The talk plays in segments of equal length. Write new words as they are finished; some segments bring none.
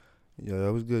Yo,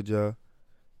 that was good, y'all.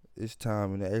 It's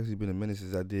time, and it actually been a minute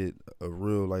since I did a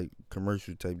real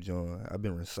commercial type joint. I've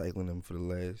been recycling them for the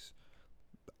last,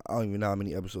 I don't even know how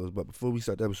many episodes. But before we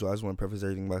start the episode, I just want to preface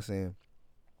everything by saying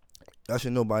I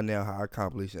should know by now how our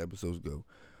compilation episodes go.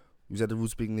 We was at the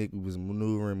Roots Picnic. We was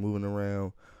maneuvering, moving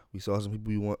around. We saw some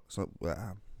people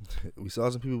we saw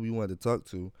some people we wanted to talk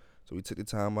to. So we took the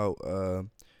time out.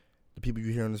 The people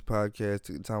you hear on this podcast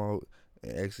took the time out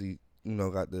and actually,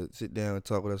 got to sit down and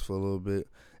talk with us for a little bit.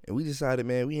 And we decided,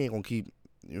 man, we ain't gonna keep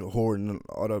hoarding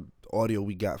all the audio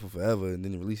we got for forever and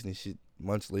then releasing this shit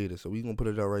months later. So we gonna put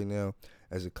it out right now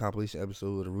as a compilation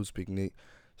episode of the Roots Picnic.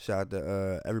 Shout out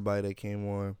to everybody that came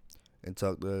on and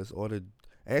talked to us. All the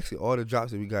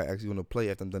drops that we got actually gonna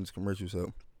play after I'm done this commercial.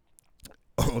 So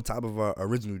on top of our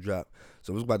original drop,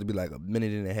 so it's about to be like a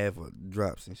minute and a half of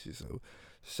drops and shit. So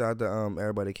shout out to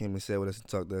everybody that came and sat with us and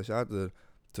talked to us. Shout out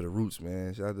to the Roots,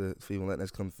 man. Shout out to for even letting us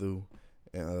come through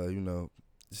and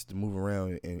just to move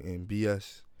around and be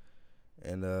us.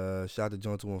 And shout out to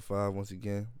John 215 once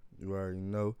again. You already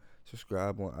know.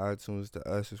 Subscribe on iTunes to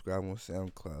us. Subscribe on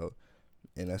SoundCloud.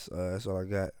 And that's all I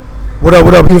got. What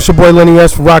up? It's your boy Lenny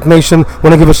S from Rock Nation.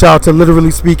 Want to give a shout out to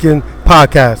Literally Speaking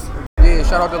Podcast. Yeah,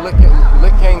 shout out to Lit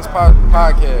Kings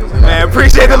Podcast. Man,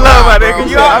 appreciate the love, my nigga.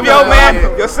 Yo,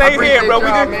 man. Yo, same here, bro. We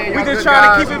just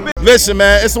trying to keep it big. Listen,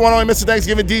 man, it's the one only Mr.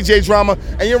 Thanksgiving DJ Drama,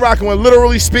 and you're rocking with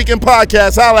Literally Speaking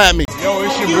Podcast. Holla at me. Yo,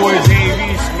 it's your boy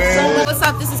Dave East, man. What's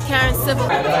up? This is Karen Civil.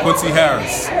 Quincy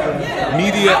Harris,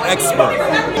 media expert.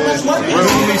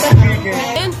 Literally Speaking.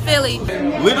 In Philly.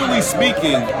 Literally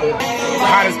Speaking.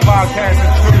 Hottest podcast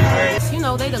in Philly,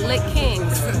 man. They the Lit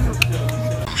Kings.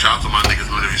 Shout out to my niggas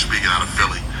Literally Speaking out of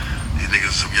Philly. These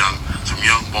niggas some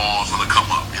young balls on the come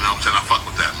up. You know what I'm saying? I fuck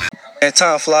with that, man. And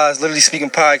time flies. Literally Speaking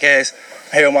Podcast.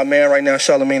 I'm here with my man right now,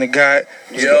 Charlamagne the God.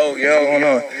 Yo,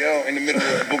 in the middle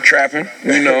of book trapping.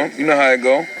 You know how it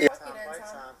go. Yeah.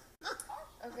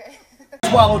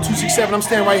 Swallow 267. I'm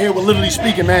standing right here with Literally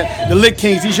Speaking, man. The Lit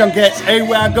Kings, these young cats.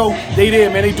 Everywhere I go, they there,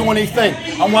 man. They doing their thing.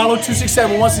 I'm Wallow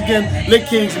 267 once again, Lit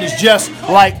Kings, and it's just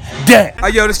like that.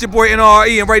 Hey, yo, this your boy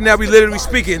NRE, and right now we literally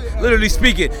speaking,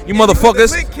 you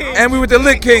motherfuckers. And we with the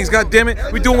Lit Kings,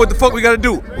 goddammit. We doing what the fuck we gotta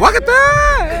do. Walk it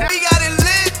down. We got it lit.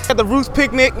 At the Roots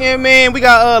Picnic, yeah, man. We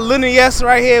got Lenny S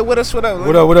right here with us. What up?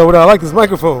 What up? I like this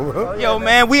microphone, bro. Yo,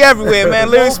 man, we everywhere, man.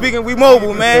 Literally speaking, we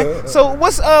mobile, man. So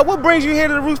what brings you here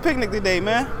to the Roots Picnic today,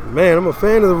 man? Man, I'm a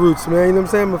fan of the Roots, man. You know what I'm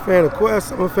saying? I'm a fan of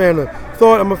Quest. I'm a fan of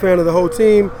Thought. I'm a fan of the whole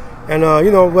team. And,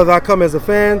 whether I come as a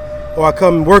fan or I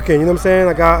come working, you know what I'm saying?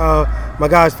 I got my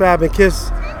guys Fab and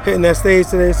Kiss hitting that stage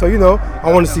today. So,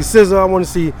 I want to see SZA. I want to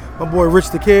see my boy Rich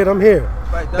the Kid. I'm here.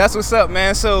 That's what's up,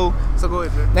 man. So go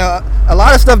ahead, man. Now, a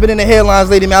lot of stuff been in the headlines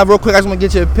lately, man. Real quick, I just want to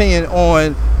get your opinion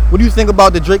on what do you think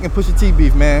about the Drake and Pusha T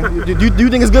beef, man? do you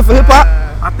think it's good for hip-hop?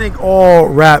 I think all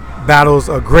rap battles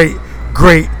are great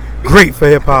for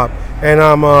hip-hop. And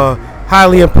I'm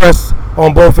highly impressed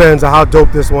on both ends of how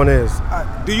dope this one is.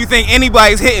 Do you think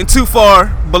anybody's hitting too far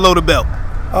below the belt?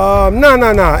 No.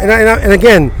 And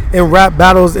again, in rap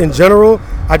battles in general,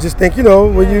 I just think, when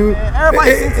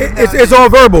it's all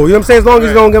verbal. You know what I'm saying? As long as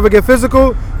you don't ever get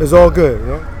physical, it's all good.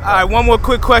 All right, one more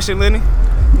quick question, Lenny.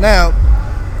 Now,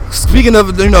 speaking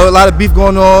of, a lot of beef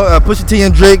going on, Pusha T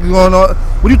and Drake going on,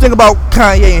 what do you think about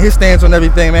Kanye and his stance on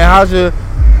everything, man? How's your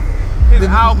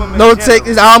album?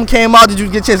 His album came out. Did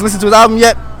you get a chance to listen to his album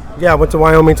yet? Yeah, I went to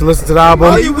Wyoming to listen to the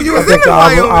album. You I think the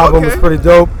album was pretty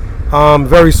dope.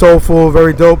 Very soulful,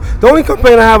 very dope. The only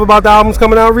complaint I have about the albums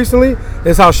coming out recently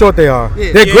is how short they are.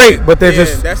 They're great, but they're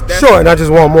just short, and I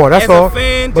just want more. That's all.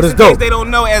 But it's dope. They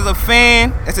don't know, as a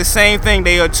fan, it's the same thing.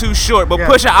 They are too short. But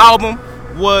Pusha album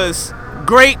was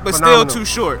great, but phenomenal. Still too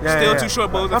short. Too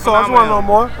short. But that's all. I just want to know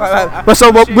more. But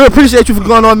so we appreciate you for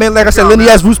going on, man. Like I said, Lenny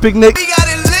S. Roots Picnic. We got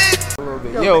it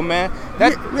lit. Yo, man.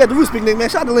 We had the Roots Picnic, man.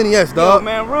 Shout out to Lenny S, dog. Yo,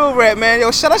 man, real rap, man.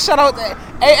 Yo, shout out.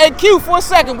 Hey, Q, for a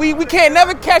second. We can't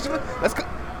never catch him. Let's go.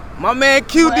 My man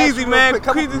Q DZ, man.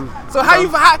 So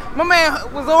my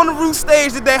man was on the Roots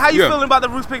stage today. How you feeling about the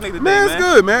Roots Picnic today, man? Man, it's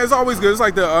good, man. It's always good. It's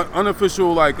like the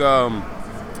unofficial,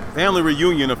 family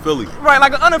reunion of Philly. Right,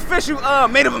 like an unofficial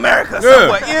Made of America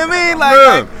somewhat. You know what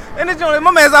I mean? And this joint,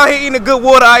 my man's out here eating a good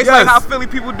water ice like how Philly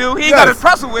people do. He ain't got his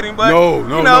pretzel with him, but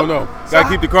no. Gotta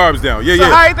keep the carbs down. So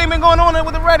how everything been going on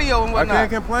with the radio and whatnot? I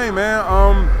can't complain,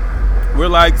 man. We're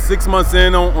like 6 months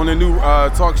in on a new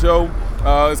talk show.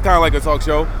 It's kind of like a talk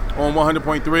show on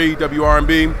 100.3 WRNB,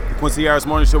 the Quincy Harris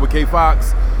Morning Show with K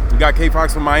Fox. We got K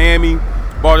Fox from Miami,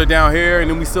 brought her down here, and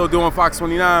then we still doing Fox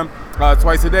 29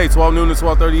 twice a day, 12 noon to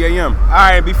 12:30 a.m. All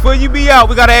right, before you be out,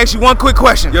 we got to ask you one quick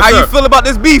question. Yes, how sir. You feel about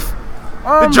this beef?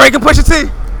 The Drake and Pusha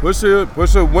T?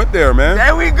 Pusha went there, man.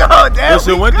 There we go.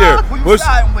 Pusha went there. Who you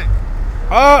siding with?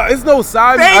 It's no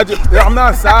side. I'm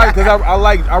not side because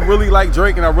I really like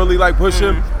Drake and I really like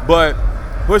Pusha, but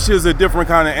Pusha is a different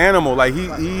kind of animal. Like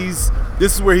he's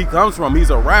this is where he comes from.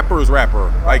 He's a rapper's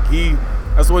rapper. Like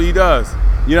that's what he does.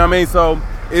 You know what I mean? So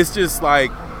it's just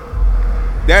like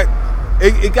that.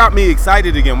 It got me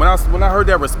excited again when I heard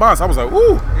that response. I was like,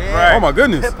 ooh, oh my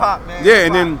goodness, hip hop, man. Yeah,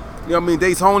 and then you know what I mean,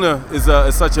 Daytona is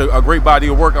such a great body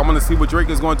of work. I want to see what Drake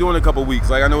is going to do in a couple weeks.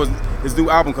 Like I know his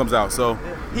new album comes out, so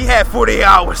he had 48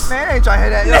 hours. Man, I ain't trying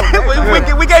to hear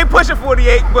that. we gave Pusha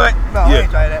 48, but no, I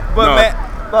ain't trying that.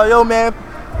 But man,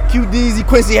 QDZ,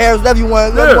 Quincy Harris, whatever you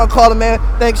want to call him, man.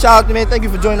 Shout out to man. Thank you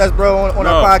for joining us, bro, on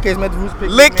our podcast, man. The Roots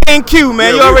Pick. Lit King Q,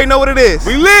 man. You already know what it is.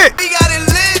 We lit. We got it lit.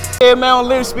 Yeah, man, on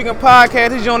Literally Speaking Podcast.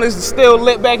 This joint is still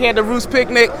lit back here at the Roots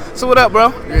Picnic. So what up, bro?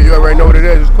 Yeah, you already know what it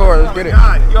is. It's core. Let's get it.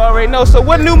 You already know. So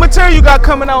what new material you got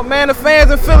coming out, man? The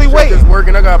fans in Philly waiting. Just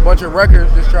working. I got a bunch of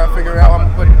records. Just trying to figure out how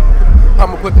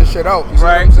I'm gonna put this shit out. You see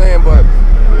what I'm saying? But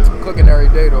cooking every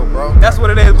day though, bro. That's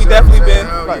what it is. We definitely been.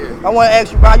 I want to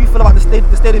ask you, how you feel about the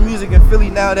state of music in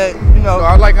Philly now that you know? So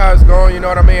I like how it's going. You know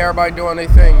what I mean? Everybody doing their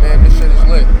thing, man. This shit is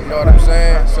lit. You know what I'm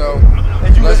saying? So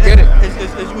let's get it.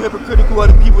 Is you hypocritical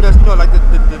of the people that's like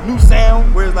the new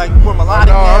sound, where it's like more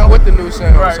melodic? No, I'm with the new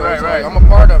sound. Right. Like, I'm a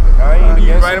part of it. I ain't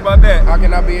against right it. about that. How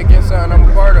can I be against something I'm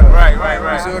a part of? Right.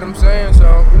 You see what I'm saying?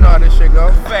 So you know how this shit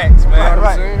go. Facts, man. You know what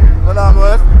I'm saying? But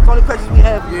that's the only questions we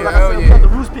have. Yeah, like I said, the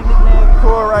Roots Picnic, man.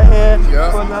 Core right here.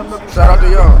 Yeah. Shout out to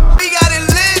y'all. We got it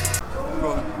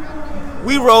lit.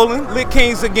 We rolling. Lit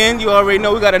Kings again. You already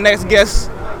know we got a next guest.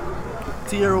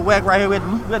 Tierra Wack right here. We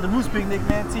had the Roots Picnic,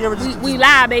 man. Tierra we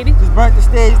live, baby. Just burnt the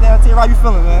stage now. Tierra, how you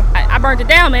feeling, man? I burnt it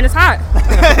down, man. It's hot.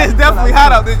 It's definitely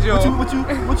hot out this joint.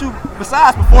 What you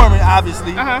besides performing,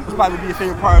 obviously, what's probably be your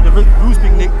favorite part of the Roots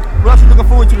Picnic? What else you looking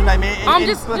forward to tonight, man?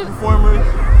 Just performers.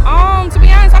 To be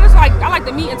honest, I like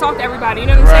to meet and talk to everybody. You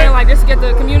know what I'm saying? Like just to get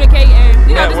to communicate and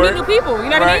just meet new people. You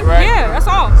know what I mean? Right. Yeah, that's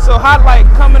all. So how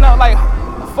coming up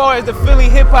as far as the Philly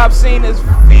hip hop scene as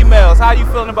females? How you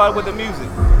feeling about it with the music?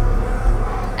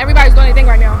 Everybody's doing their thing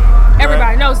right now.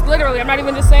 Everybody. No, it's literally. I'm not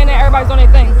even just saying that. Everybody's doing their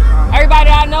thing. Everybody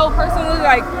that I know personally,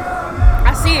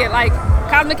 I see it. Like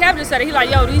Cosmic Kev just said it. He's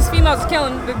like, yo, these females are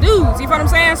killing the dudes. You feel what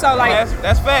I'm saying? So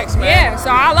that's facts, man. Yeah.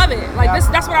 So I love it. Like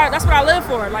that's what I live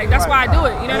for. Like that's why I do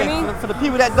it. You know what I mean? For the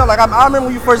people that don't, I remember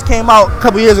when you first came out a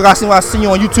couple years ago. I seen you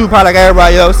on YouTube, probably like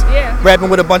everybody else. Yeah. Rapping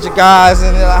with a bunch of guys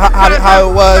and how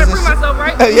it was. And myself,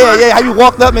 right? yeah. How you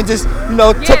walked up and just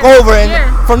took over and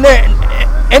from there.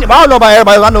 And I don't know about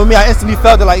everybody. I know me. I instantly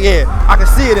felt it. Like, I can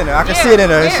see it in her. I can see it in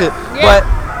her and shit. Yeah. But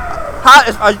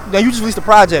now you just released a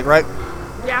project, right?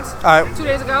 Yes. All right. 2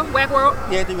 days ago, Wack World.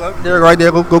 Yeah, there, right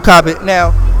there. Go cop it.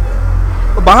 Now,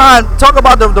 talk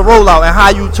about the rollout and how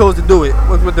you chose to do it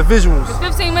with the visuals.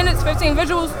 It's 15 minutes, 15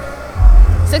 visuals,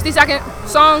 60-second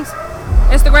songs,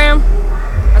 Instagram.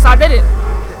 That's how I did it.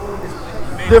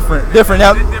 Different.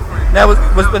 Now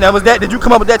was that? Did you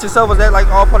come up with that yourself? Was that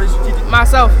all part of the strategic?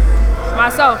 Myself.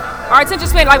 Our attention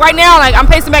span, right now, I'm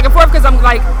pacing back and forth because I'm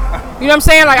you know what I'm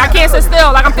saying? I can't sit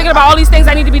still. I'm thinking about all these things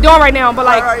I need to be doing right now, but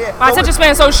my attention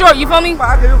span is so short. You feel me?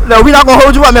 No, we're not gonna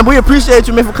hold you up, man. We appreciate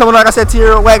you, man, for coming on. Like I said,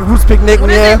 Tierra Wack, Roots Picnic.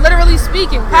 Literally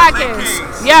Speaking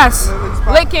podcast. Yes,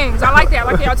 Lit Kings. I like that. I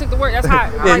like how y'all took the word. That's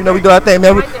hot. We do our thing,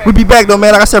 man. We be back though,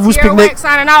 man. Like I said, Roots Tierra Picnic. Wack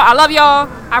signing out. I love y'all.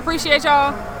 I appreciate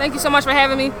y'all. Thank you so much for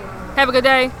having me. Have a good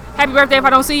day. Happy birthday if I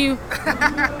don't see you.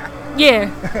 Yeah.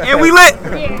 And we lit.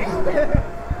 Yeah.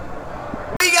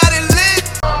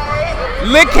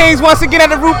 Lit Kings once again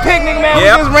at the Root Picnic, man. We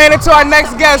just ran into our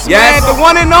next guest, man. The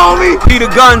one and only Peter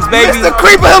Guns, baby. Mr.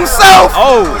 Creeper himself.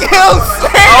 Oh. You know what I'm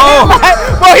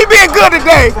saying? Well, he being good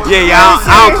today. Yeah,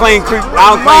 I don't claim creep.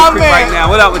 I don't claim creep right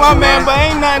now. What up with you, man? But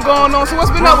ain't nothing going on. So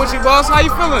what's been up with you, boss? How you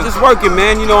feeling? Just working,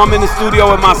 man. I'm in the studio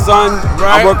with my son.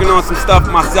 I'm working on some stuff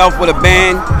myself with a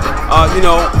band.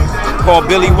 Called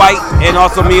Billy White, and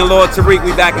also me and Lord Tariq.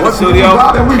 We back in the studio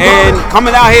and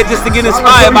coming out here just to get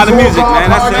inspired by the music, man.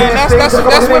 That's it.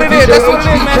 That's what it is. That's what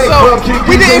it is, man. So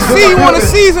we didn't see you on the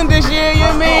season this year. You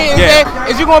know what I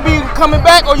mean? Is you gonna be coming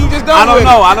back or you just done? I don't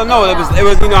know. It was. I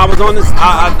was on this.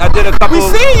 I did a couple. We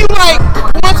seen you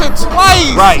once or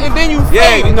twice, right? And then you.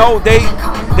 Yeah,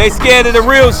 they scared of the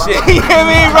real shit. You know what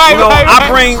I mean? Right. I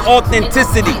bring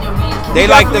authenticity. They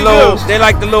like the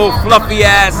little fluffy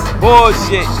ass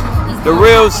bullshit. The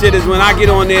real shit is when I get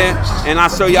on there and I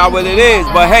show y'all what it is.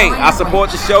 But hey, I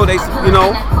support the show.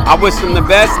 I wish them the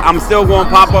best. I'm still going to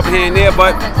pop up here and there,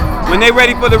 but when they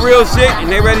ready for the real shit and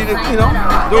they ready to,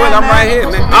 do it, I'm right here,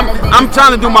 man. I'm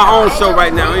trying to do my own show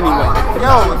right now anyway.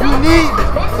 Yo,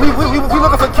 we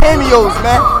looking for cameos,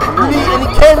 man. You need any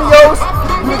cameos?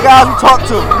 We the guys we talk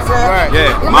to. You know what I'm saying? Right.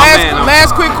 Yeah,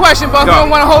 last quick question, but I don't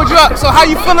want to hold you up. So how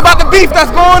you feel about the beef that's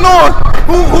going on?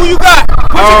 Who you got?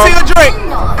 Pusha T or Drake?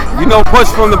 You know, Push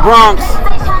from the Bronx.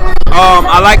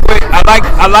 I like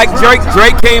Drake.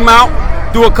 Drake came out,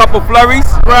 do a couple flurries.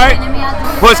 Right.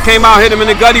 Push came out, hit him in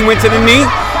the gut. He went to the knee.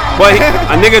 But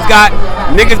niggas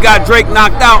got Drake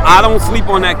knocked out. I don't sleep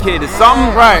on that kid. It's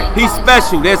something. Right. He's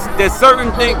special. There's certain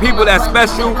people that's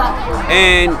special,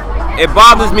 and it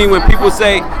bothers me when people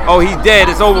say, "Oh, he's dead.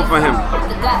 It's over for him."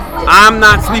 I'm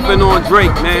not sleeping on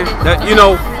Drake, man.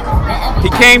 He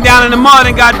came down in the mud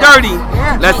and got dirty.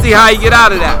 Let's see how he get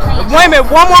out of that. Wait a minute.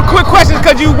 One more quick question,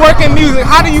 because you work in music.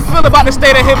 How do you feel about the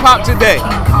state of hip hop today?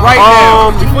 Right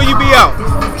now, before you be out.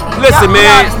 Listen,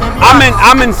 man.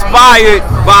 I'm inspired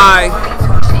by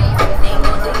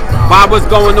what's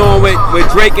going on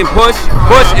with Drake and Push.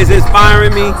 Push is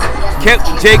inspiring me.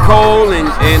 J. Cole and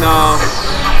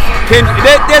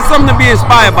there's something to be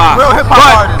inspired by. Real hip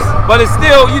hop artists. But it's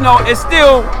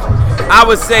still, I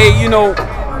would say,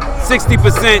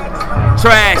 60%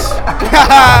 trash.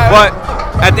 But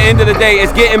at the end of the day,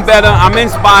 it's getting better. I'm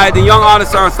inspired. The young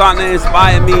artists are starting to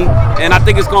inspire me, and I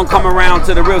think it's gonna come around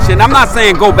to the real shit. And I'm not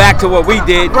saying go back to what we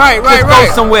did. Right. Go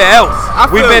somewhere else.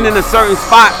 We've been in a certain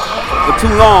spot for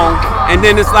too long, and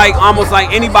then it's like almost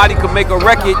like anybody could make a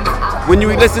record. When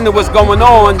you listen to what's going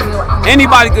on,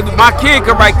 my kid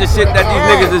could write the shit that these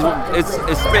niggas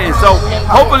is spitting. So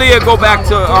hopefully it'll go back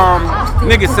to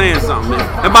niggas saying something, man.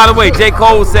 And by the way, J.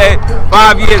 Cole said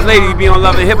 5 years later he'd be on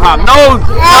Love and Hip Hop. No.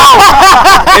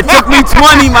 It took me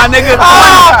 20, my nigga.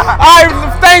 All right,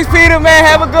 thanks, Peter, man.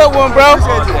 Have a good one, bro.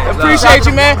 Appreciate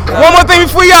you, man. One more thing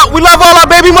before you out. We love all our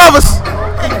baby mothers.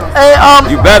 Hey,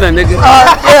 you better, nigga.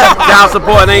 Yeah. Child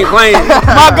support ain't playing.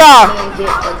 My God.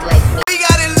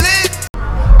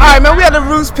 All right, man, we had the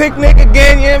Roots picnic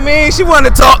again, you know what I mean? She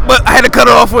wanted to talk, but I had to cut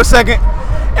her off for a second.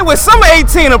 And with summer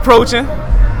 18 approaching,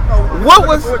 what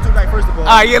was... All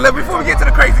right, yeah, before we get to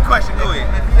the crazy question, go ahead.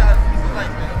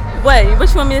 What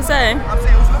you want me to say? I'm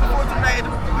saying, what's looking forward to tonight?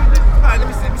 All right, let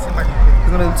me see.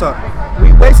 Let me talk.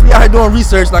 We basically out here doing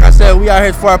research. Like I said, we out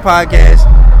here for our podcast.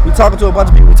 We talking to a bunch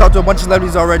of people. We talked to a bunch of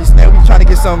celebrities already. So now we trying to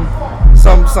get some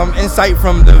insight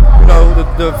from the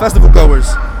festival goers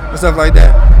and stuff like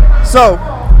that. So,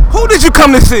 who did you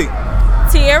come to see?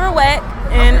 Tierra Whack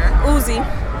and Uzi.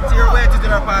 Tierra Whack just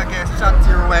did our podcast. Shout out to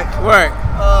Tierra Whack. Right.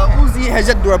 Uzi has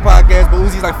yet to do our podcast, but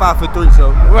Uzi's like 5'3",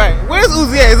 so. Right. Where's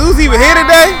Uzi at? Is Uzi even here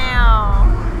today?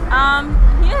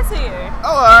 He is here.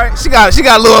 Oh, all right. She got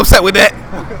a little upset with that.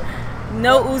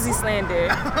 No Uzi slander.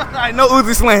 Alright, no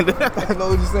Uzi slander.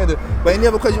 No Uzi slander. But any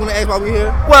other question you want to ask while we're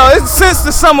here? Well, since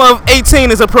the summer of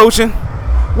 18 is approaching,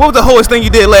 what was the hottest thing you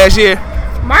did last year?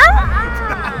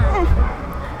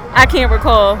 I can't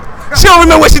recall. She don't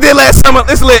remember what she did last summer.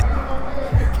 It's lit.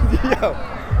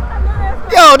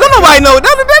 Yo, don't nobody know.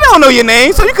 They don't know your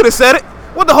name, so you could have said it.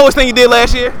 What the hottest thing you did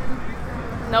last year?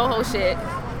 No whole shit.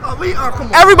 Come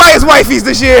on. Everybody's wifeys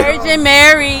this year. Virgin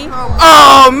Mary.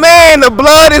 Oh man, the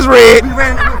blood is red.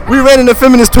 We ran in the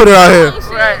feminist Twitter out here.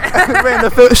 Right. We ran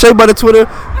the Shea Butter Twitter,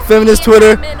 feminist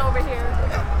Twitter.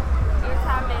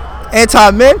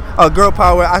 Anti-men. Oh, girl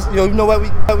power. You know what? We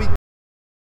got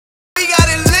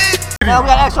it lit. Now we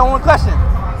gotta ask y'all one question.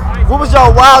 What was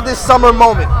your wildest summer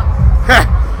moment?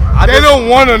 They don't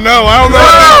want to know. I don't know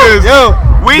what it is. Yo,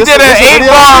 we did an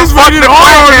 8-ball fuck the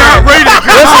not rated.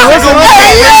 Listen.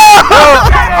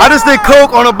 I just did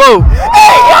coke on a boat.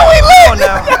 Hey, yo, we lit.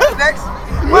 Next.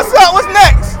 What's up? What's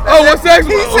next? Oh, what's next?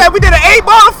 He said we did an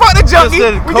 8-ball in front of the junkie.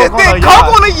 We just did coke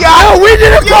on the yacht. Yo, we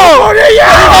did a coke on the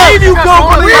yacht. He gave you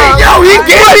coke on the yacht. Yo, he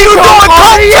gave you doing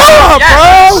coke too,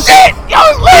 bro. Shit, yo,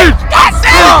 it's lit.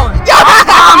 Goddamn. Yo,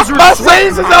 my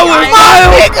swings is over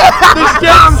wild. The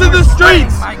shit's to the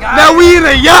streets. Now we in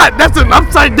a yacht. That's an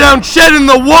upside down shed in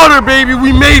the water, baby.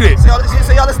 We made it. So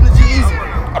y'all listen to G-Eazy.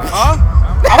 Huh?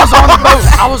 I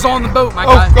was on the boat, my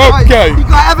guy. Okay. You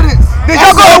got evidence. Did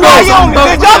y'all go to Wyoming?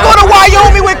 Did y'all go to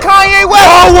Wyoming with Kanye West?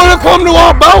 Y'all want to come to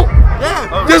our boat?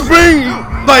 Yeah. Just bring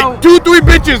like 2-3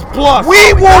 bitches plus.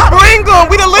 We will bring them.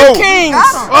 We the Lit Kings.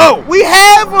 Oh. We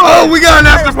have them. Oh, we got an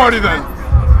after party then.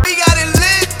 We got it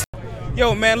lit.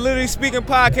 Yo, man, Literally Speaking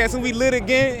podcast, and we lit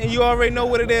again, and you already know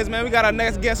what it is, man. We got our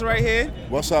next guest right here.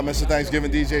 What's up, Mr.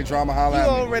 Thanksgiving DJ Drama? Holla You at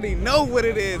me. already know what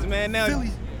it is, man.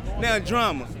 Now,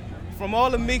 Drama. From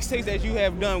all the mixtapes that you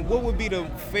have done, what would be the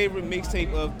favorite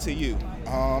mixtape to you?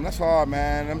 That's hard,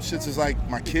 man. Them shits is like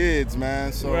my kids,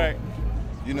 man. So, right.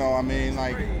 You know, I mean,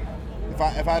 like, if I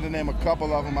had to name a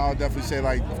couple of them, I would definitely say,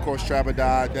 like, of course, Trap or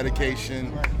Die,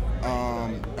 Dedication,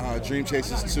 Dream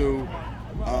Chasers 2,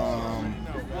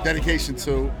 Dedication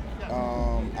 2.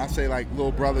 I say like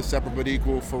Little Brother, Separate But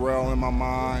Equal, Pharrell in my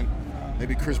mind.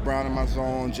 Maybe Chris Brown in my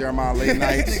zone, Jeremiah Late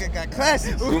Nights. Nigga got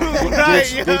classics.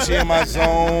 Gucci in my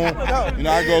zone. You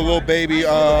know, I go Lil Baby,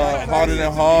 Harder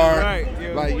Than Hard.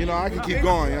 Like, you know, I can keep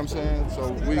going, you know what I'm saying?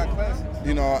 So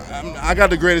you know, I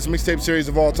got the greatest mixtape series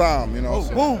of all time, you know.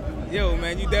 Boom. Yo,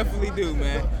 man, you definitely do,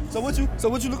 man. So what you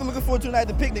looking forward to tonight at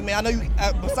the picnic, man? I know you,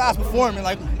 besides performing,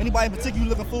 like anybody in particular you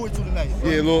looking forward to tonight?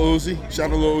 Yeah, Lil Uzi. Shout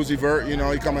out to Lil Uzi Vert. You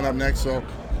know, he coming up next, so,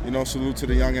 you know, salute to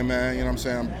the youngin' man. You know what I'm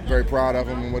saying? I'm very proud of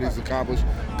him and what he's accomplished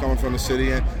coming from the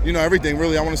city. And, you know, everything,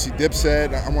 really. I want to see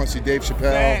Dipset. I want to see Dave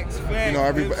Chappelle. Facts. You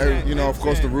know, you know, of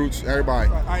course, the Roots, everybody.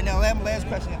 All right, now, last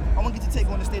question. I want to get your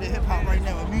take on the state of hip-hop right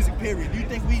now and music, period. Do you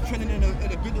think we trending in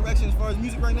a good direction as far as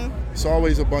music right now? It's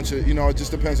always a bunch of, you know, it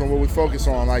just depends on what we focus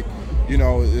on. Like, you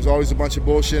know, there's always a bunch of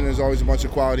bullshit and there's always a bunch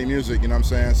of quality music, you know what I'm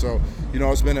saying? So, you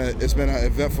know, it's been an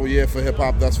eventful year for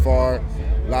hip-hop thus far.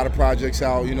 A lot of projects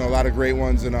out, you know, a lot of great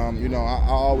ones. And, you know, I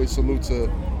always salute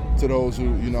to those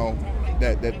who, you know,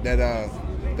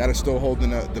 that are still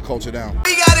holding the culture down.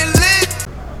 We got it lit.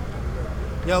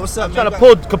 Yo, what's up, I'm trying to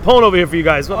pull Capone over here for you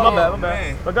guys. My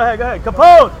bad. But go ahead.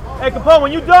 Capone! Hey, Capone,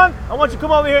 when you done, I want you to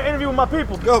come over here and interview with my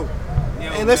people. Go.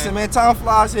 Yo, hey, listen, man, time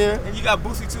flies here. And you got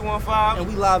Boosie 215. And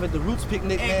we live at the Roots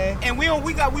Picnic, man. And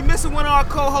we missing one of our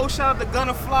co-hosts. Shout out to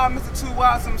Gunna Fly, Mr. Two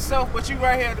Wilds himself. But you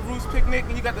right here at the Roots Picnic,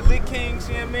 and you got the Lit Kings,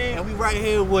 you know what I mean? And we right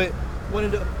here with one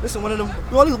of them.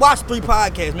 We only watch 3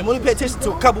 podcasts, man. We only pay attention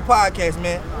to a couple podcasts,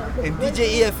 man. And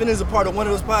DJ EFN is a part of one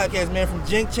of those podcasts, man. From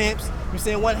Drink Champs, you're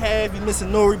saying one half, you're missing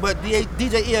Nori, but DJ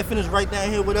EFN is right down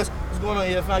here with us. What's going on,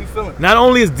 EFN? How you feeling? Not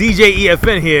only is DJ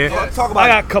EFN here, talk about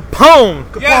I got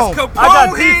Capone. Yes, Capone. I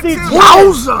got DC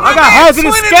Wowza. I got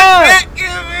Hazardous Scam.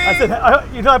 I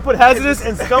said, you know, I put hazardous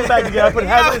and scumbag together. I put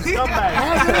hazardous scumbag.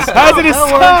 Hazardous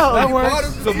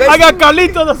scum. I got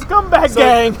Carlito the scumbag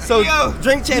gang. So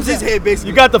Drink Champs is here, basically.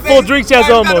 You got the full Drink Champs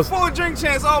almost. Got the full Drink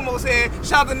Champs almost here.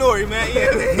 Shout out to Nori, man.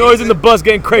 Yeah. Nori's in the bus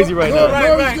getting crazy right now.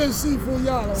 Right. Seafood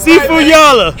Yala. Seafood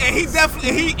Yala. And he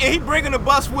definitely he bringing the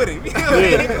bus with him.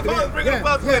 Bringing the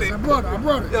bus with him. I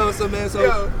brought it. Yo, so man,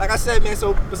 like I said, man,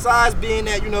 so besides being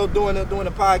that, you know, doing a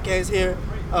podcast here,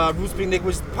 Roots Picnic,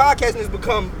 which podcasting has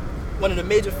become one of the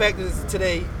major factors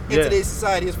today in today's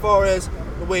society as far as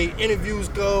the way interviews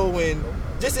go and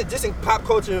just in pop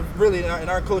culture, really in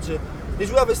our culture. Did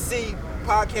you ever see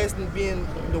podcasting being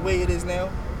the way it is now?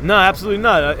 No, absolutely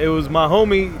not. It was my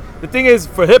homie. The thing is,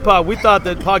 for hip hop, we thought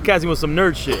that podcasting was some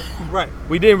nerd shit. Right.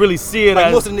 We didn't really see it like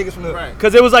as most of the niggas from the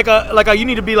because it was like a you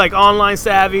need to be like online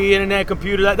savvy, internet,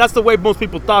 computer. That's the way most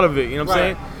people thought of it. You know what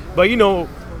I'm saying? But you know,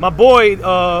 my boy,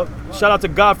 shout out to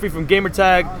Godfrey from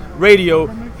Gamertag Radio.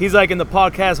 He's like in the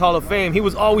podcast Hall of Fame. He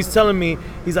was always telling me,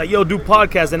 he's like, yo, do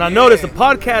podcasts. And I noticed the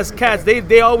podcast cats,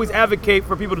 they always advocate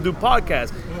for people to do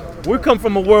podcasts. We come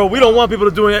from a world, we don't want people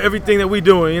to do everything that we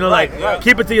doing, you know,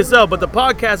 keep it to yourself. But the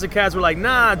podcaster cats were like,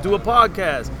 nah, do a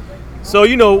podcast. So,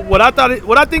 you know, what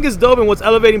I think is dope and what's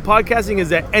elevating podcasting is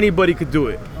that anybody could do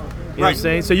it. You know what I'm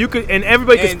saying? So you could, and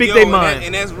everybody could speak their mind.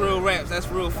 And that's real raps, that's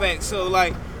real facts. So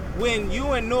like, when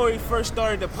you and Nori first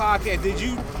started the podcast, did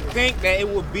you think that it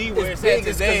would be where it's at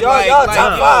today? Y'all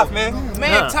top 5, man.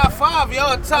 Man, top 5,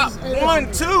 y'all top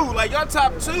 1, 2. Like, y'all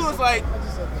top 2 is like,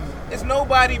 it's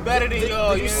nobody better than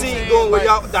y'all. You see going where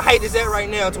y'all, the height is at right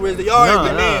now to where y'all are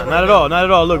the man. Not at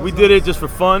all. Look, we did it just for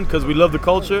fun because we love the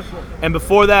culture. And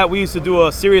before that, we used to do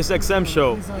a Sirius XM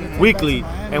show weekly,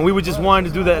 and we would just wanted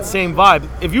to do that same vibe.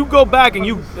 If you go back and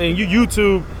you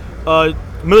YouTube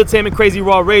Militainment Crazy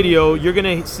Raw Radio, you're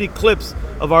gonna see clips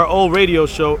of our old radio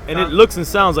show, and it looks and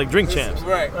sounds like Drink Champs.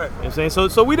 Right. You know what I'm saying?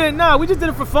 So we didn't, we just did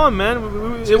it for fun, man.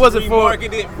 It wasn't for, we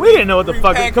didn't know what the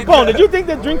fuck. Capone, did you think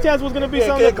that Drink Champs was gonna be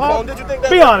something that Capone, did you think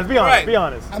that? Be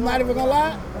honest. I'm not even gonna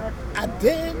lie, I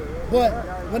did, but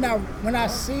when I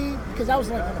see, because I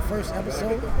was like on the first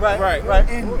episode. Right.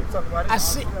 And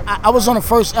I was on the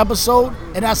first episode,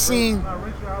 and I seen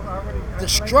the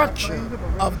structure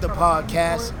of the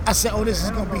podcast. I said, oh, this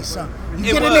is gonna be something.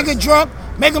 You get a nigga drunk,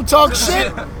 make him talk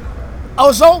shit. I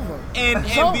was over. And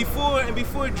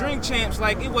before Drink Champs,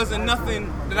 like, it wasn't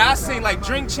nothing that I seen. Like,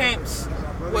 Drink Champs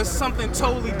was something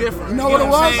totally different. You know what it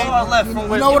was? Far left from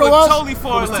where you know what it was? Totally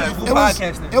far left.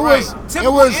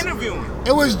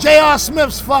 It was J.R.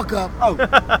 Smith's fuck up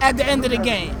at the end of the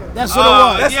game. That's what it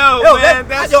was.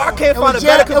 I can't find a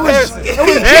better comparison. It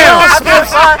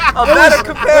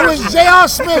was J.R.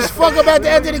 Smith's fuck up at the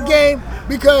end of the game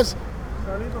because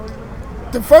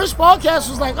the first podcast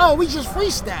was like, oh, we just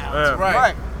freestyle.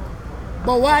 Right.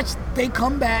 But watch, they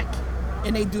come back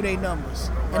and they do their numbers.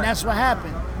 And that's what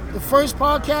happened. The first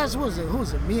podcast, who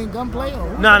was it? Me and Gunplay? Or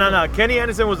who? No. Kenny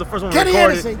Anderson was the first one we Kenny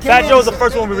recorded. Anderson, Fat Joe was the Anderson.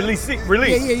 first one we released.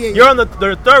 Yeah. You're on the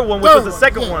third one, which was the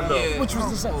second one, though. Which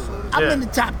was the second. I'm Yeah. in the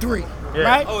top 3, Yeah.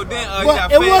 right? Oh, then you But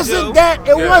got it Fat wasn't Joe. that.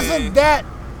 It Yeah. wasn't that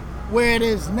where it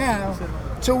is now,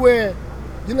 to where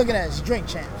you're looking at it as Drink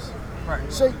Champs. Right.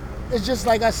 So it's just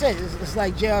like I said. It's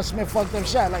like J.R. Smith fucked up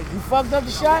shot. Like you fucked up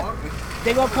the shot,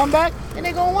 they gonna come back and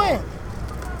they gonna win.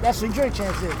 That's what Drink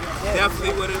Champs is.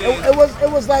 Definitely what it is.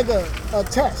 It was like a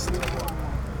test.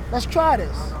 Let's try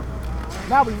this.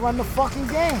 Now we run the fucking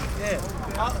game. Yeah.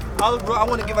 I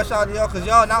want to give a shout out to y'all because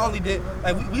y'all not only did,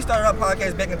 like, we started our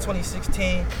podcast back in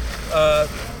 2016.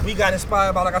 We got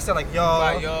inspired by, like I said, like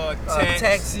y'all,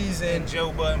 Taxis and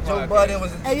Joe Budden. Joe Budden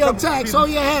was. Hey, yo, Tax, hold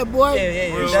your head, boy.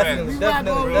 Yeah, Real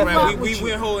definitely. We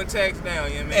went holding Tax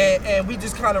down, yeah, man. And we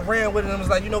just kind of ran with it and was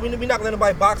like, you know, we're not gonna let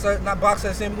anybody box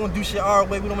us in. We're gonna do shit our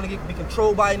way. We don't want to be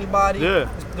controlled by anybody. Yeah.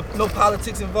 No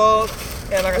politics involved.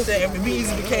 And like I said, we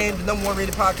easily became the number 1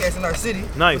 rated podcast in our city.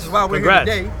 Nice. Which is why we're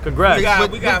Congrats. here today. Congrats.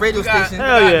 We got radio station.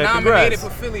 Hell yeah, nominated congrats. for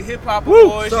Philly Hip Hop Woo.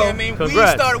 Awards. So, You know what I mean?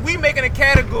 congrats. We making a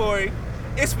category.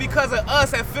 It's because of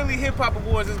us at Philly Hip Hop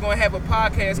Awards is going to have a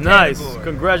podcast Nice. category.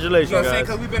 Congratulations, You know what I'm saying?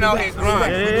 guys. Because we've been out here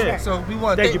grinding. Yeah. So we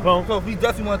want to Thank you, Pone. So we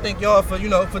definitely want to thank y'all for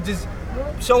for just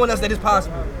showing us that it's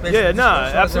possible. basically. Yeah, Just nah, showing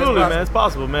us that absolutely, man. It's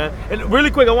possible, man. And really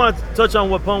quick, I want to touch on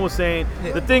what Pone was saying.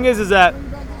 Yeah. The thing is that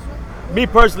me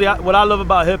personally, what I love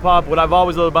about hip hop, what I've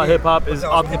always loved about hip hop is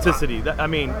authenticity. I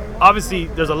mean, obviously,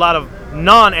 there's a lot of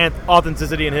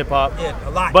non-authenticity in hip hop. Yeah, a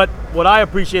lot. But what I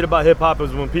appreciate about hip hop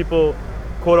is when people,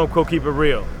 quote unquote, keep it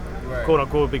real, quote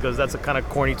unquote, because that's a kind of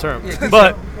corny term.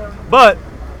 But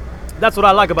that's what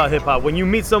I like about hip hop. When you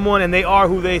meet someone and they are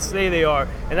who they say they are,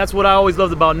 and that's what I always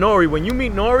loved about Nori. When you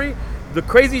meet Nori, the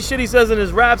crazy shit he says in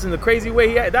his raps and the crazy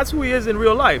way that's who he is in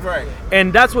real life. Right.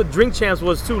 And that's what Drink Champs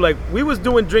was too. Like, we was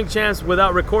doing Drink Champs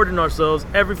without recording ourselves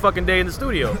every fucking day in the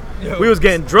studio. We was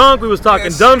getting drunk, we was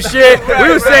talking dumb shit, we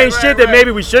was saying shit that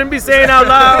maybe we shouldn't be saying out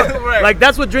loud. Like,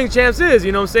 that's what Drink Champs is,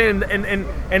 you know what I'm saying?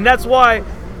 And that's why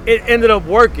it ended up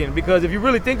working, because if you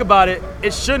really think about it,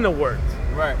 it shouldn't have worked.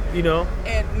 Right. You know?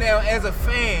 And now, as a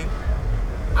fan,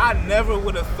 I never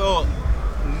would have thought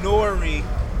Nori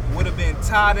would have been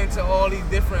tied into all these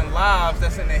different lives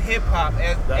that's in the hip hop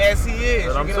as he is.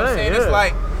 You know what I'm saying? Yeah. It's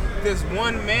like this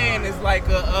one man is like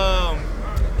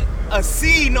a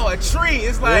seed, no, a tree.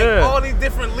 It's like all these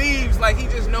different leaves. Like, he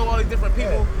just know all these different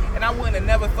people. And I wouldn't have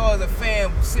never thought as a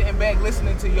fan sitting back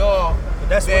listening to y'all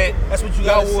that's what you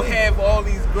y'all gotta will see. have all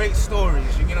these great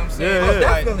stories. You get what I'm saying?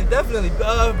 Oh, definitely.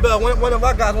 But one of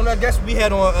our guys, one of our guests we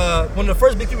had on, one of the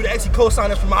first big people that actually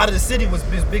co-signed us from out of the city was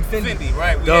Big Fendi. Fendi,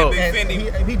 right? We had Big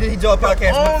Fendi. He did a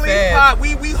podcast with Only Fab.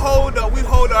 we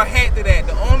hold our hat to that.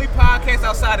 The only podcast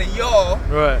outside of y'all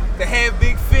to have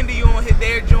Big Fendi on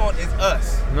their joint is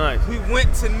us. Nice. We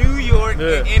went to New York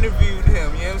and interviewed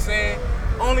him. You know what I'm saying?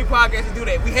 Only podcast to do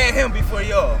that. We had him before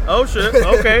y'all. Oh shit.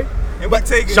 Okay. And we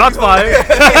take it. Shots fired.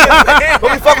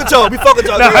 But we fuck with y'all. Nah,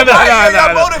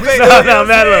 motivated.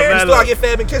 mad love. We still gotta get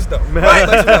Fab and Kiss though. Right.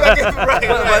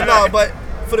 But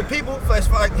for the people, as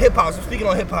far like hip hop, so speaking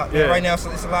on hip hop right now,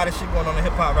 so it's a lot of shit going on in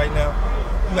hip hop right now.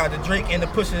 You got the Drake and the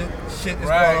Pusha shit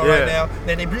that's going on right now.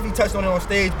 Then they briefly touched on it on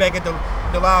stage back at the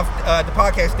live the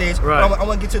podcast stage. Right. But I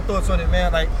want to get your thoughts on it,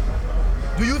 man. Like,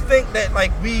 do you think that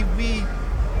like we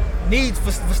need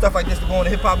for stuff like this to go on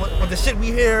in hip hop with the shit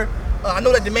we hear? I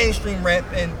know that the mainstream rap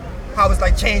and how it's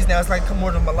like changed now. It's like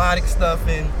more to melodic stuff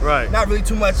and not really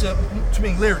too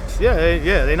many lyrics. Yeah,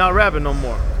 they not rapping no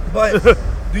more. But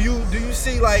do you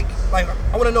see like I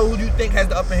want to know who do you think has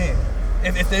the upper hand,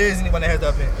 if there is anyone that has the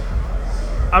upper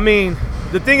hand. I mean,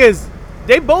 the thing is,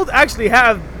 they both actually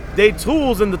have their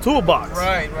tools in the toolbox.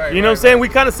 Right. You know what I'm saying? We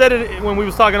kind of said it when we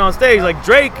was talking on stage. Like,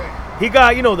 Drake, he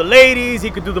got, the ladies, he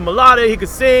could do the melodic, he could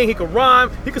sing, he could rhyme,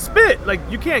 he could spit. Like,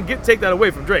 you can't take that away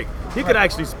from Drake. He could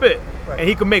actually spit. And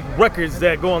he could make records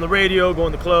that go on the radio, go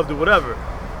in the club, do whatever.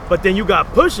 But then you got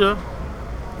Pusha,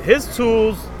 his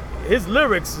tools, his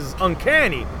lyrics is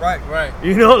uncanny. Right.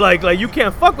 Like you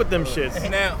can't fuck with them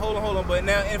shits. Now, hold on. But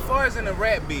now, as far as in the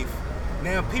rap beef,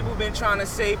 now people been trying to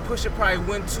say Pusha probably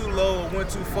went too low or went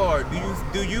too far.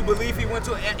 Do you believe he went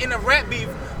too? In a rap beef,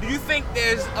 do you think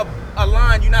there's a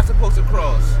line you're not supposed to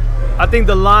cross? I think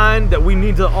the line that we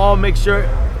need to all make sure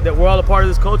that we're all a part of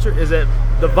this culture is that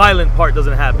the violent part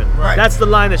doesn't happen. Right. That's the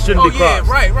line that shouldn't be crossed.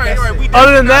 Right.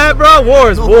 Other than that, bro,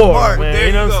 war is war, man.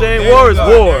 You know what I'm saying? War is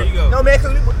war. No, man,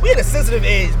 because we in a sensitive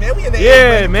age, man. We in the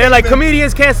age, man. Like,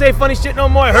 comedians can't say funny shit no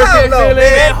more. It hurts your feelings.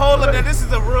 Man, hold up. Now, this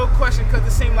is a real question because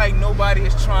it seems like nobody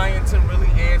is trying to really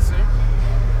answer.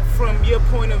 From your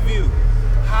point of view,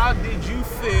 how did you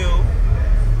feel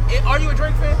Are you a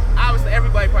Drake fan? Obviously,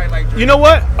 everybody probably like Drake. You know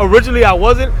what? Originally, I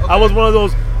wasn't. I was one of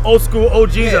those old school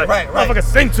OGs that motherfucker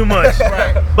sing too much.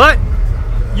 But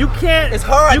you can't. It's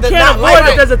hard. You can't avoid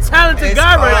that there's a talented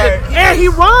guy right there, and he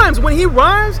rhymes. When he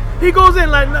rhymes, he goes in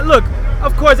like, look.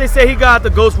 Of course, they say he got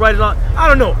the ghostwriter on. I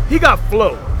don't know. He got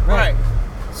flow. Right.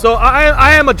 So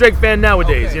I am a Drake fan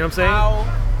nowadays. You know what I'm saying? How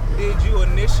did you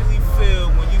initially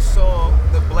feel when you saw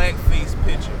the blackface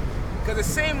picture? Because it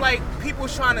seemed like people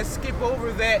trying to skip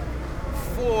over that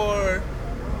for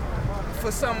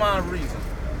some odd reason.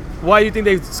 Why do you think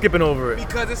they skipping over it?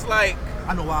 Because it's like,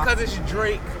 I know why. Because it's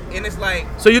Drake, and it's like.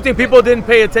 So you think people didn't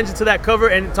pay attention to that cover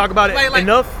and talk about it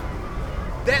enough?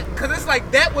 Because it's like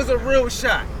that was a real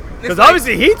shot. Because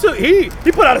obviously he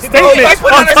put out a statement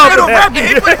on top of that.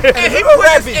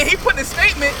 And he put the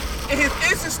statement in his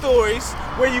Insta stories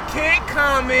where you can't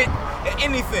comment on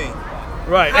anything.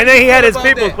 Right, and then he had his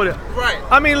people put it. Right.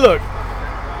 I mean, look,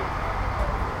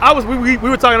 we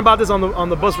were talking about this on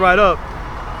the bus ride up.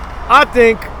 I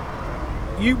think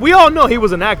we all know he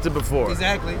was an actor before.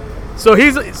 Exactly. So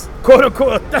he's quote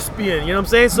unquote a thespian. You know what I'm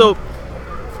saying? So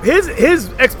his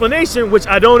explanation, which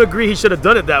I don't agree he should have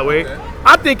done it that way. Okay.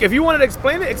 I think if you wanted to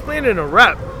explain it in a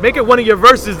rap. Make it one of your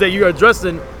verses that you're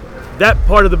addressing that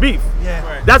part of the beef. Yeah.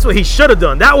 Right. That's what he should have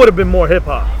done. That would have been more hip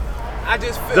hop. I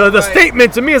just feel the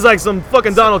statement to me is like some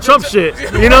fucking Donald Trump shit.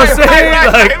 You know what I'm saying?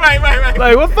 Right.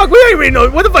 Like what the fuck? We ain't really know.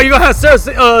 What the fuck? You gonna have Sarah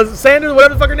Sanders,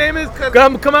 whatever the fuck her name is,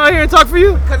 come out here and talk for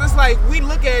you? Because it's like we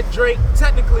look at Drake.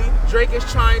 Technically, Drake is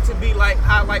trying to be like a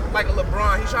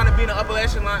LeBron. He's trying to be in the upper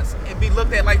echelons and be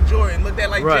looked at like Jordan, looked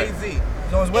at like Jay-Z.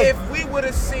 If we would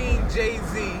have seen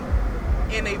Jay-Z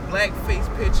in a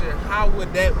blackface picture, how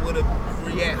would that have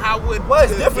react? How would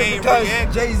it's different because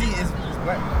Jay-Z is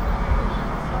black.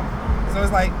 So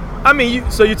it's like, I mean,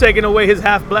 you're taking away his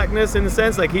half blackness in the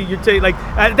sense, like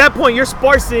at that point you're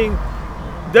sparsing.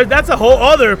 That's a whole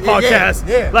other podcast.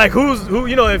 Yeah. Like who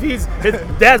you know, if his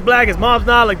dad's black, his mom's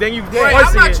not, like then you. Right.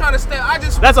 I'm not trying to step.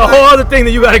 That's a whole other thing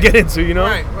that you got to get into, you know.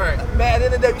 Right. Man, at the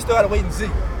end of the day, we still gotta wait and see.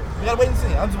 We gotta wait and see.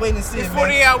 I'm just waiting to see.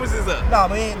 48 hours is up. Nah,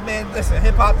 man, listen,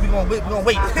 hip hop, we gonna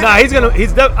wait. Nah, I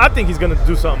think he's gonna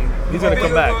do something. He's gonna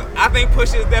come back. I think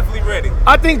Pusha is definitely ready.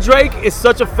 I think Drake is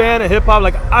such a fan of hip hop.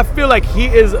 Like I feel like he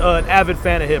is an avid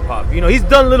fan of hip hop. You know, he's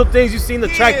done little things. You've seen the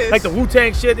track, like the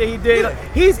Wu-Tang shit that he did. Like,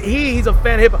 he's a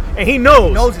fan of hip hop, and he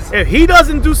knows if he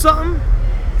doesn't do something.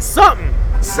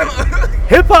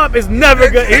 Hip hop is never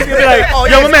good. He's gonna be like,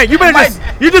 yo, my man,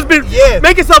 you just been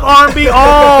make yourself R&B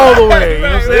all the way. You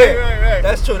know what I'm saying? Right.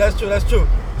 That's true.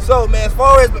 So, man, as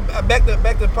far as back to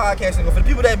podcasting, for the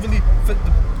people that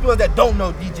people that don't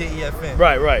know DJ EFN,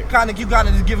 right, kind of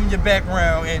just give them your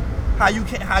background and how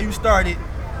you started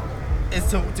is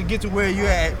to get to where you're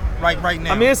at right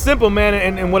now. I mean, it's simple, man,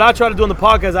 and what I try to do on the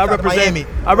podcast, I represent Miami.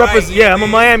 I'm a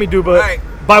Miami dude, but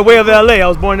by way of LA, I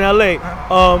was born in LA.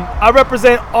 I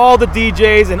represent all the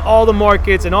DJs and all the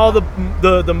markets and all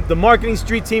the marketing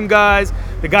street team guys,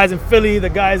 the guys in Philly, the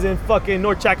guys in fucking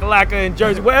North Chakalaka and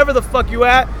Jersey, wherever the fuck you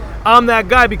at, I'm that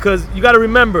guy because you got to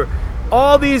remember,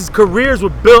 all these careers were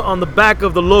built on the back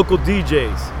of the local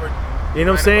DJs. You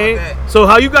know what I'm saying? So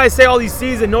how you guys say all these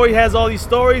C's and Nori has all these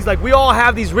stories, like we all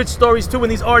have these rich stories too when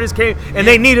these artists came and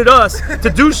they needed us to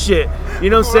do shit. You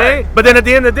know what I'm saying? But then at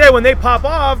the end of the day, when they pop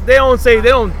off, they don't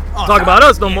talk about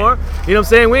us no more. You know what I'm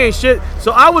saying? We ain't shit.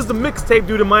 So I was the mixtape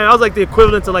dude in Miami. I was like the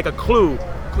equivalent to like a Clue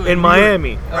in Miami.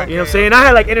 You know what I'm saying? I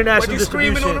had like international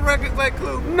distribution. Screaming on the records like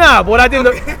Clue? Nah, but what I did,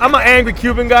 I'm an angry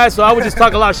Cuban guy, so I would just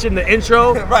talk a lot of shit in the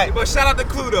intro. Right. But shout out to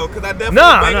Clue though, because I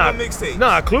definitely made him a mixtape.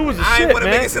 Nah, Clue was the shit, man. I ain't want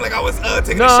to make it seem like I was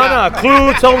taking a shot.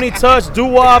 Clue, Tony Touch,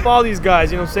 Doo-Wop, all these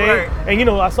guys, you know what I'm saying? Right. And you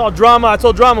know, I saw Drama. I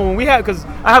told Drama when we had, because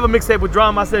I have a mixtape with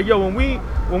Drama, I said, yo, when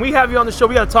we have you on the show,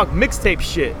 we got to talk mixtape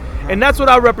shit. And that's what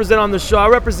I represent on the show. I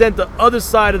represent the other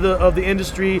side of the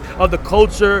industry, of the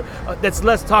culture that's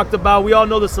less talked about. We all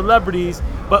know the celebrities,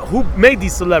 but who made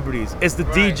these celebrities? It's the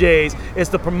DJs, it's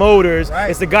the promoters,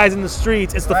 it's the guys in the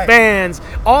streets, it's the fans.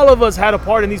 All of us had a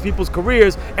part in these people's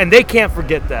careers, and they can't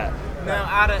forget that. Now,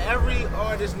 out of every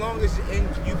artist, as long as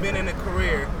you've been in a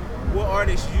career, what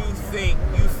artist you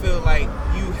feel like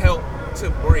you helped to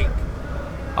break?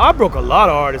 I broke a lot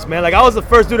of artists, man. Like I was the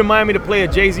first dude in Miami to play a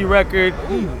Jay-Z record.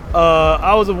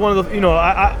 I was one of the,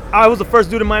 I was the first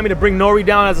dude in Miami to bring Nori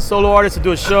down as a solo artist to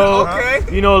do a show.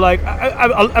 Okay. You know, like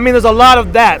I mean, there's a lot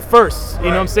of that first. You know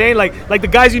what I'm saying? Like the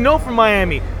guys you know from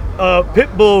Miami,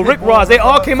 Pitbull, Rick Ross, they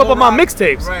all came up on my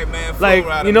mixtapes. Right, man. Like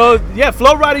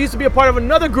Flo Rida used to be a part of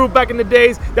another group back in the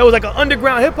days that was like an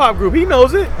underground hip hop group. He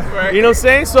knows it. Right. You know what I'm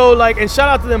saying? So like, and shout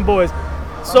out to them boys.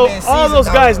 So all those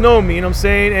guys know me, you know what I'm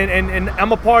saying? And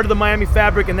I'm a part of the Miami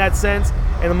fabric in that sense.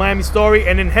 and the Miami story,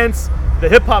 and then hence the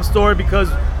hip hop story, because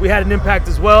we had an impact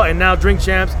as well, and now Drink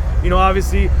Champs,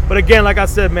 obviously. But again, like I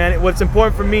said, man, what's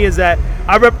important for me is that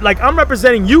I'm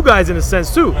representing you guys in a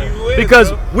sense too,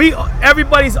 because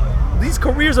these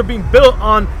careers are being built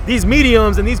on these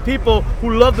mediums and these people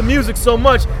who love the music so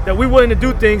much that we're willing to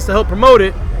do things to help promote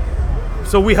it.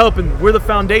 So we're the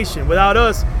foundation. Without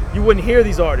us, you wouldn't hear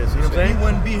these artists. You know what I'm saying? We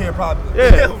wouldn't be here probably.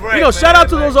 Yeah. Right, shout out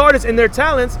to those artists and their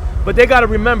talents, but they gotta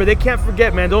remember, they can't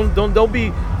forget, man. Don't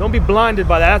be blinded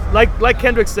by that. Like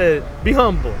Kendrick said, be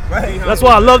humble. Right. That's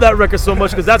why I love that record so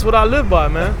much, because that's what I live by,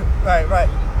 man. Right.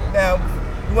 Now,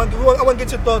 I want to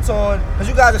get your thoughts on, because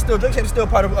you guys are still, Drink Champs is still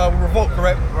part of Revolt,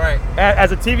 correct? Right.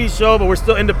 As a TV show, but we're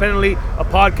still independently a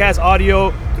podcast,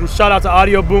 audio. Through shout out to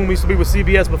Audio Boom. We used to be with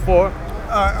CBS before.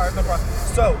 All right, no problem.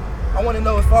 So, I want to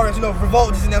know, as far as,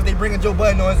 Revolt just announced they bringing Joe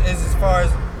Budden on as far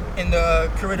as in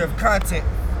the creator of content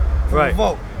for right.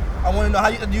 Revolt. I want to know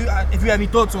if you have any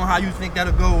thoughts on how you think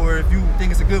that'll go, or if you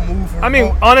think it's a good move for Revolt. I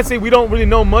mean, honestly, we don't really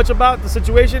know much about the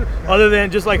situation, other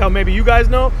than just like how maybe you guys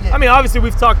know. Yeah. I mean, obviously,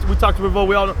 we talked to Revolt.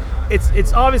 We all know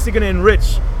it's obviously going to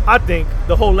enrich, I think,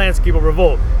 the whole landscape of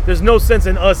Revolt. There's no sense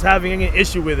in us having any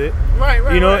issue with it. Right.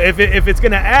 If it's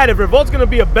going to add, if Revolt's going to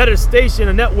be a better station,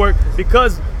 a network,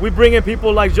 because we bring in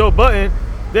people like Joe Budden,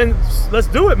 then let's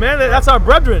do it, man. That's our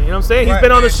brethren. You know what I'm saying? He's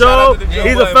been on the show.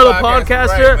 He's a fellow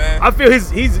podcaster. Right, I feel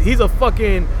he's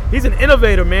an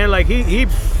innovator, man. Like he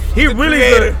really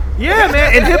is. Yeah,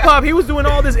 man. In hip hop, he was doing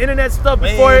all this internet stuff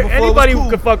before anybody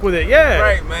could fuck with it. Yeah.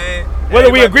 Right, man. Whether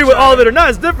we agree with all of it or not,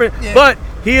 it's different. Yeah. But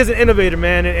he is an innovator,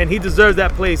 man, and he deserves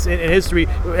that place in history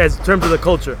as terms of the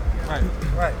culture. Right.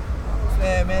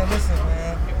 Man, listen,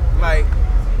 man. Like,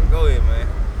 go ahead, man.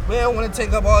 We don't want to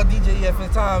take up all DJ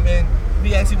EF's time, and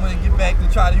we actually want to get back to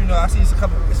try to, I see it's a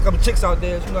couple chicks out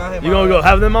there. You gonna go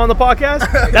have them on the podcast?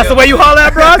 That's the way you holler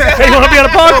at, bros? Hey, you wanna be on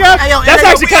the podcast? That's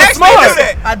actually kind of smart.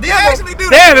 I did actually do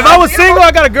that. Damn, if I was single,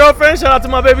 I got a girlfriend. Shout out to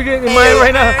my baby in Miami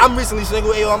right now. I'm recently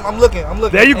single. Hey, I'm looking.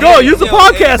 There you go. Use the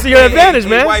podcast to your advantage,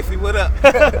 man. Wifey, what up?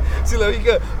 See, look, you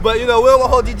good. But we don't want to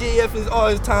hold DJ EF all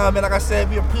his time, and like I said,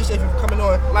 we appreciate you for coming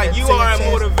on. Like, you are a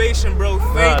motivation, bro.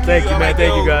 Thank you, man.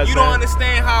 Thank you guys. You don't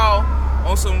understand how,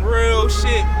 on some real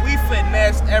shit, we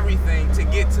finessed everything to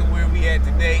get to where we at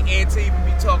today, and to even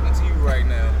be talking to you right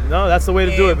now. No, that's the way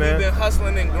to do it, man. We've been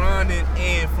hustling and grinding,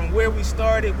 and from where we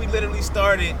started, we literally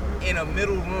started in a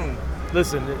middle room.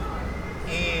 Listen.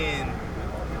 And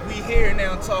we here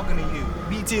now talking to you.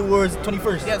 BET Awards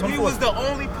 21st. Yes, we was the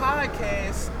only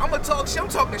podcast. I'm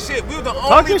talking shit. We were the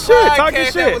only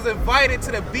podcast that was invited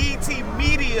to the BET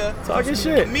Media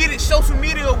Social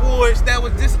Media Awards that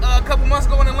was just a couple months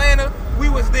ago in Atlanta. We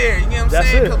was there, you know what I'm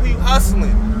saying? Because we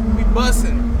hustling, we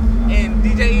busting. And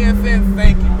DJ EFN,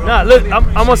 thank you, bro. Nah, look,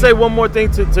 I'm gonna say one more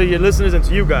thing to your listeners and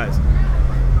to you guys.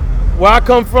 Where I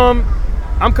come from,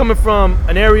 I'm coming from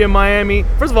an area in Miami.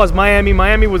 First of all, it's Miami.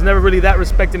 Miami was never really that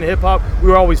respected in hip-hop. We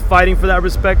were always fighting for that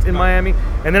respect in Miami.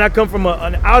 And then I come from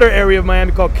an outer area of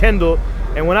Miami called Kendall.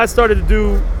 And when I started to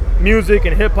do music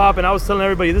and hip-hop, and I was telling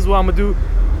everybody, this is what I'm going to do,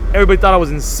 everybody thought I was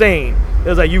insane. It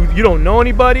was like, you don't know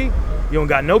anybody. You don't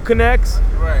got no connects.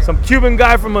 Right. Some Cuban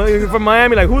guy from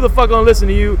Miami, like, who the fuck gonna listen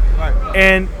to you? Right.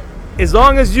 And as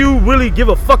long as you really give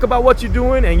a fuck about what you're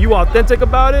doing and you authentic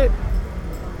about it,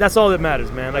 that's all that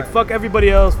matters, man. Like, fuck everybody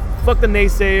else. Fuck the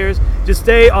naysayers. Just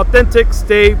stay authentic,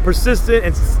 stay persistent,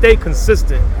 and stay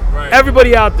consistent. Right.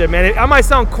 Everybody out there, man. I might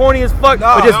sound corny as fuck,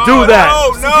 but just do that.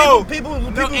 No. People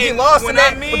get lost in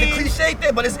that with the cliche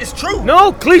thing, but it's true.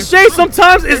 No, cliche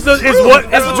sometimes is what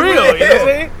is real. You know what I'm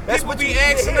saying? That's what we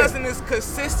asking us in this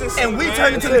consistency. And we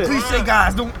turn into the cliche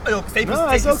guys. Stay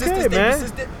consistent, stay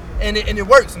persistent. And it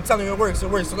works. I'm telling you, it works. So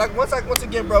like once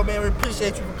again, bro, man, we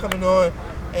appreciate you for coming on,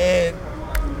 and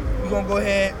we're gonna go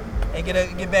ahead and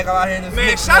get back out here in this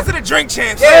man. Shout out to the Drink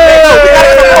Champs. We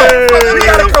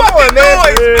gotta come on, man.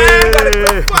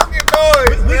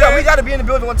 We gotta be in the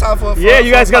building one time for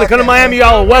you guys gotta come to Miami.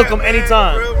 Y'all are welcome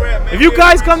anytime. If you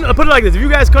guys come, put it like this: if you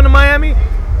guys come to Miami,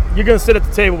 you're gonna sit at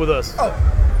the table with us.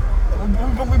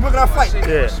 We booking our flight. We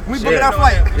booking our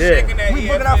flight. We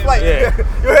booking our flight. You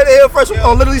heard it here first.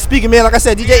 On Literally Speaking, man. Like I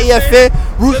said, DJ EFN,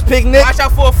 Roots Picnic. Watch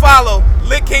out for a follow.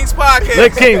 Lit Kings Podcast.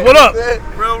 Lit Kings, what up?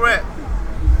 Real rap.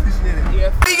 Appreciate it.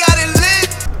 Yeah. We got it lit.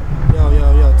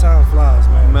 Yo, time flies,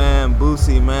 man. Man,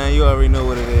 Boosie, man, you already know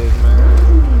what it is,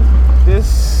 man.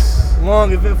 This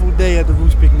long, eventful day at the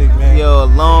Roots Picnic, man. Yo,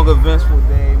 long, eventful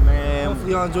day, man.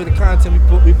 Hopefully y'all enjoy the content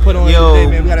we put on today,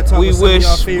 man. We gotta talk about some of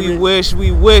y'all favorite.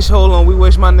 We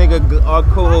wish my nigga, our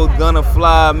co-host Gunna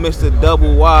Fly, Mr.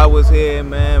 Double Y was here,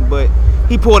 man, but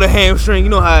he pulled a hamstring. You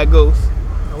know how it goes.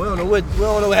 We don't know what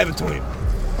happened to him.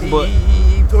 But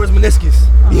he Towards meniscus.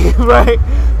 Right?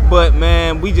 But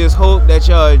man, we just hope that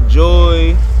y'all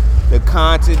enjoy the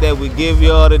content that we give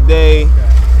y'all today.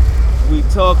 We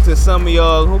talk to some of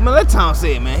y'all who, man, let Tom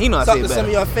say it, man. He know I say it Talk to better. some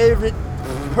of your favorite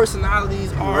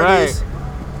personalities, artists.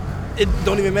 It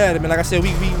don't even matter, man. Like I said, we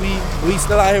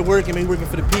still out here working, man. We working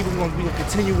for the people. We gonna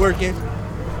continue working.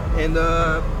 And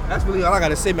that's really all I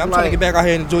gotta say, man. I'm trying to get back out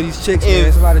here and enjoy these chicks, man.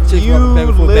 There's a lot of chicks walking back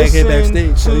and forth back here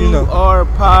backstage. So you know. Our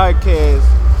podcast,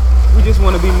 we just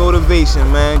want to be motivation,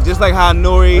 man. Just like how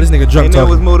Nori this nigga drunk and that talking.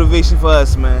 was motivation for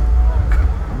us, man.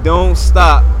 Don't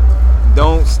stop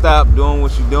doing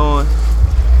what you're doing.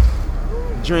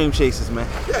 Dream chasers, man.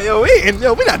 Yeah,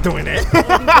 we not doing that.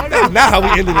 That's not how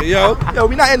we ended it, yo.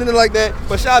 We not ending it like that.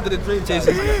 But shout out to the Dream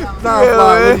Chasers.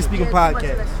 Non-fly, Really Speaking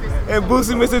podcast. And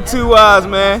Boosie Mr. Two Wise,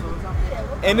 man.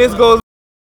 And this goes